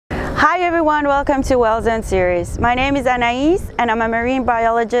Hi everyone, welcome to WHALEZONE series. My name is Noyes and I'm a marine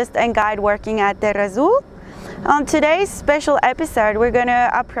biologist and guide working at Derraik. On today's special episode, we're going to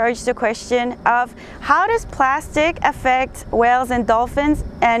approach the question of how does plastic affect whales and dolphins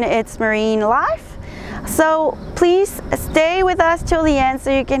and its marine life? So please stay with us till the end so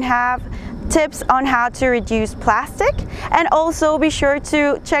you can have tips on how to reduce plastic, and also be sure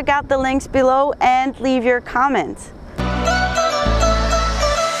to check out the links below and leave your comments.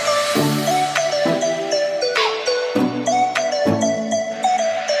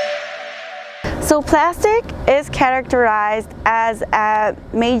 So plastic is characterized as a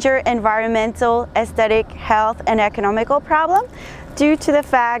major environmental, aesthetic, health, and economical problem due to the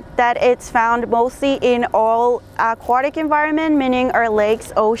fact that it's found mostly in all aquatic environment, meaning our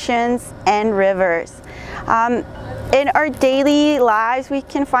lakes, oceans, and rivers. In our daily lives, we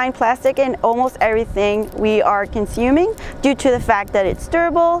can find plastic in almost everything we are consuming due to the fact that it's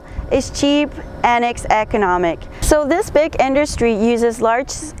durable, it's cheap, and it's economic. So this big industry uses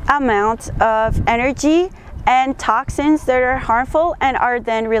large amounts of energy and toxins that are harmful and are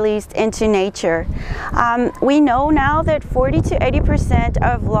then released into nature. We know now that 40 to 80%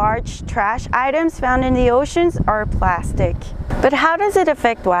 of large trash items found in the oceans are plastic. But how does it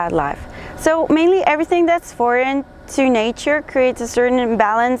affect wildlife? So mainly everything that's foreign to nature creates a certain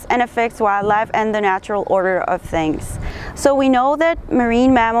imbalance and affects wildlife and the natural order of things. So we know that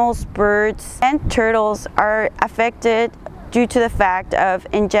marine mammals, birds, and turtles are affected due to the fact of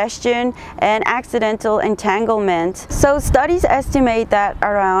ingestion and accidental entanglement. So studies estimate that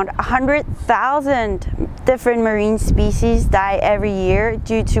around 100,000 different marine species die every year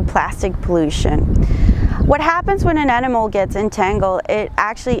due to plastic pollution. What happens when an animal gets entangled? It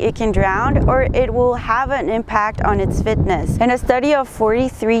can drown, or it will have an impact on its fitness. In a study of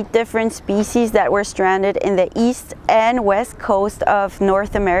 43 different species that were stranded in the east and west coast of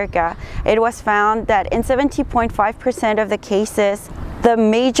North America, it was found that in 70.5% of the cases, the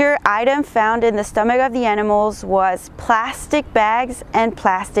major item found in the stomach of the animals was plastic bags and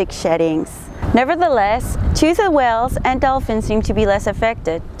plastic sheddings. Nevertheless, toothed whales and dolphins seem to be less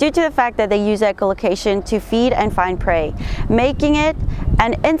affected due to the fact that they use echolocation to feed and find prey, making it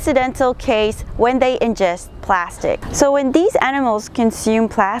an incidental case when they ingest plastic. So when these animals consume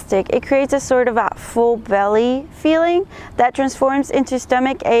plastic, it creates a sort of a full belly feeling that transforms into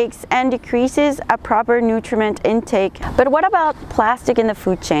stomach aches and decreases a proper nutrient intake. But what about plastic in the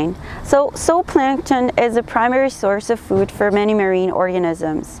food chain? So zooplankton is a primary source of food for many marine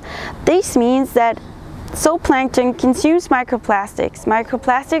organisms. This means that zooplankton consumes microplastics.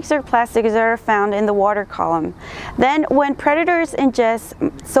 Microplastics are plastics that are found in the water column. Then when predators ingest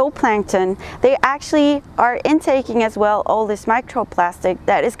zooplankton, they actually are intaking as well all this microplastic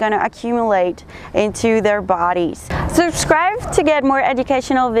that is going to accumulate into their bodies. Subscribe to get more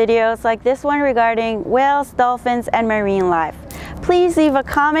educational videos like this one regarding whales, dolphins, and marine life. Please leave a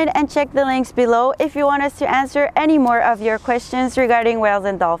comment and check the links below if you want us to answer any more of your questions regarding whales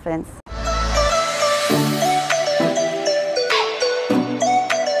and dolphins.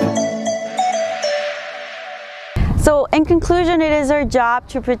 So in conclusion, it is our job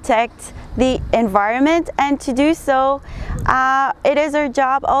to protect the environment, and to do so, it is our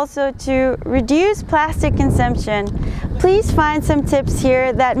job also to reduce plastic consumption. Please find some tips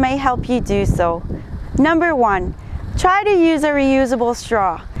here that may help you do so. Number 1, try to use a reusable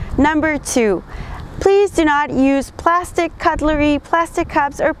straw. Number 2, please do not use plastic cutlery, plastic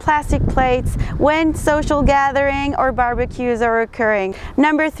cups, or plastic plates when social gathering or barbecues are occurring.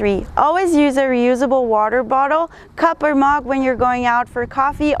 Number 3, always use a reusable water bottle, cup, or mug when you're going out for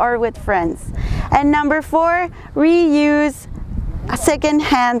coffee or with friends. And number 4, reuse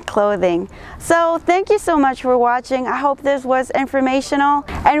second-hand clothing. So thank you so much for watching. I hope this was informational.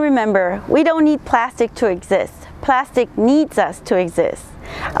 And remember, we don't need plastic to exist. Plastic needs us to exist.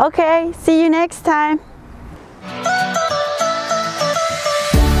 Okay, see you next time.